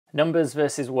Numbers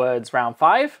versus words round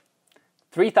 5.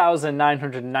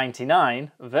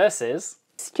 3,999 versus...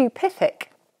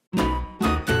 Stupific.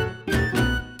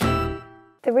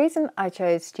 The reason I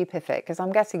chose stupific, because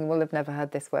I'm guessing you will have never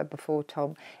heard this word before,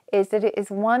 Tom, is that it is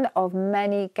one of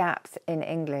many gaps in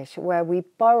English where we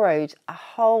borrowed a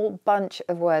whole bunch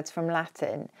of words from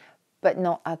Latin, but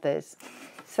not others.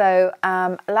 So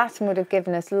Latin would have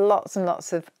given us lots and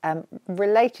lots of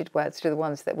related words to the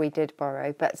ones that we did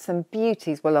borrow, but some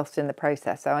beauties were lost in the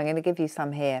process. So I'm going to give you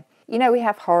some here. You know, we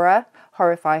have horror,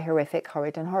 horrify, horrific,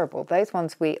 horrid and horrible. Those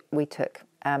ones we took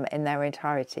in their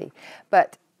entirety.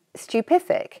 But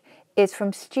stupific is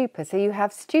from stupor. So you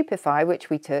have stupefy, which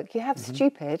we took. You have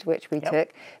stupid, which we took.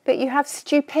 But you have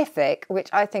stupific, which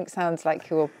I think sounds like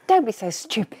don't be so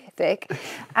stupific.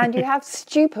 And you have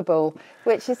stupable,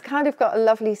 which has kind of got a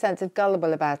lovely sense of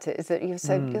gullible about it, is that you're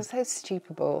so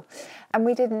stupable. And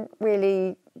we didn't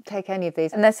really take any of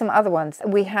these. And there's some other ones.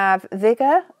 We have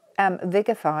vigor,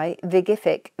 vigify,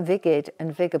 vigific, vigid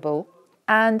and vigable.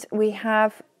 And we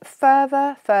have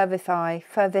fervour, fervify,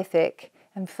 fervific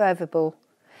and fervable.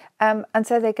 And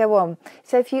so they go on.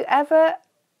 So if you ever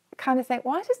kind of think,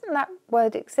 why doesn't that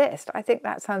word exist? I think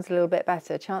that sounds a little bit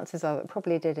better. Chances are it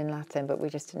probably did in Latin, but we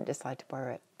just didn't decide to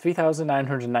borrow it.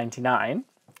 3,999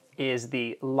 is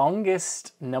the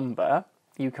longest number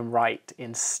you can write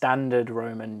in standard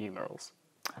Roman numerals.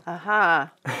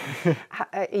 Aha.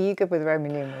 Are you good with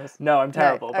Roman numerals? No, I'm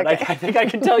terrible, but I think I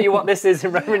can tell you what this is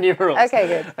in Roman numerals. Okay,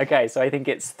 good. Okay, so I think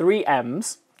it's 3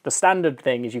 M's. The standard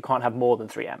thing is you can't have more than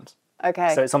 3 M's.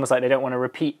 Okay. So it's almost like they don't want to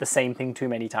repeat the same thing too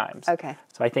many times. Okay.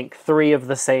 So I think 3 of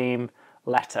the same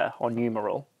letter or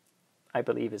numeral, I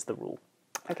believe, is the rule.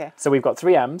 Okay. So we've got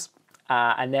 3 M's,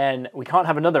 and then we can't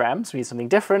have another M, so we need something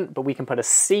different, but we can put a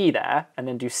C there and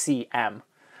then do CM.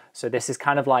 So this is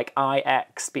kind of like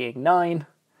IX being 9.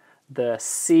 The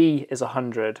C is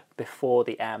 100 before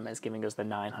the M is giving us the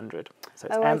 900. So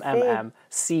it's MMM,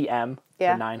 CM,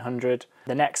 the 900.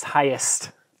 The next highest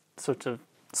sort of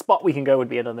spot we can go would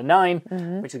be another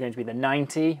 9, which is going to be the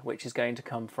 90, which is going to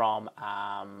come from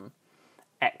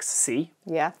XC,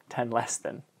 10 less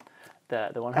than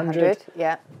the 100.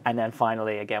 Yeah. And then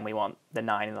finally, again, we want the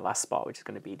 9 in the last spot, which is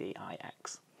going to be the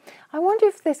IX. I wonder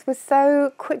if this was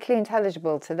so quickly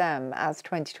intelligible to them as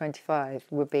 2025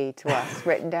 would be to us,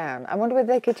 written down. I wonder whether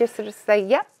they could just sort of say,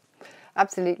 yep,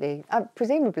 absolutely,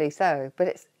 presumably so, but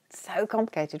it's so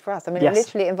complicated for us. I mean, it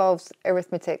literally involves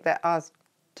arithmetic that ours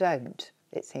don't,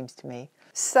 it seems to me.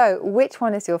 So, which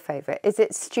one is your favourite? Is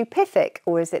it stupific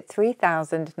or is it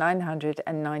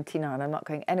 3,999? I'm not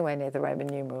going anywhere near the Roman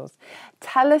numerals.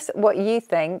 Tell us what you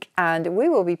think, and we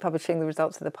will be publishing the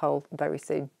results of the poll very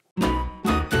soon.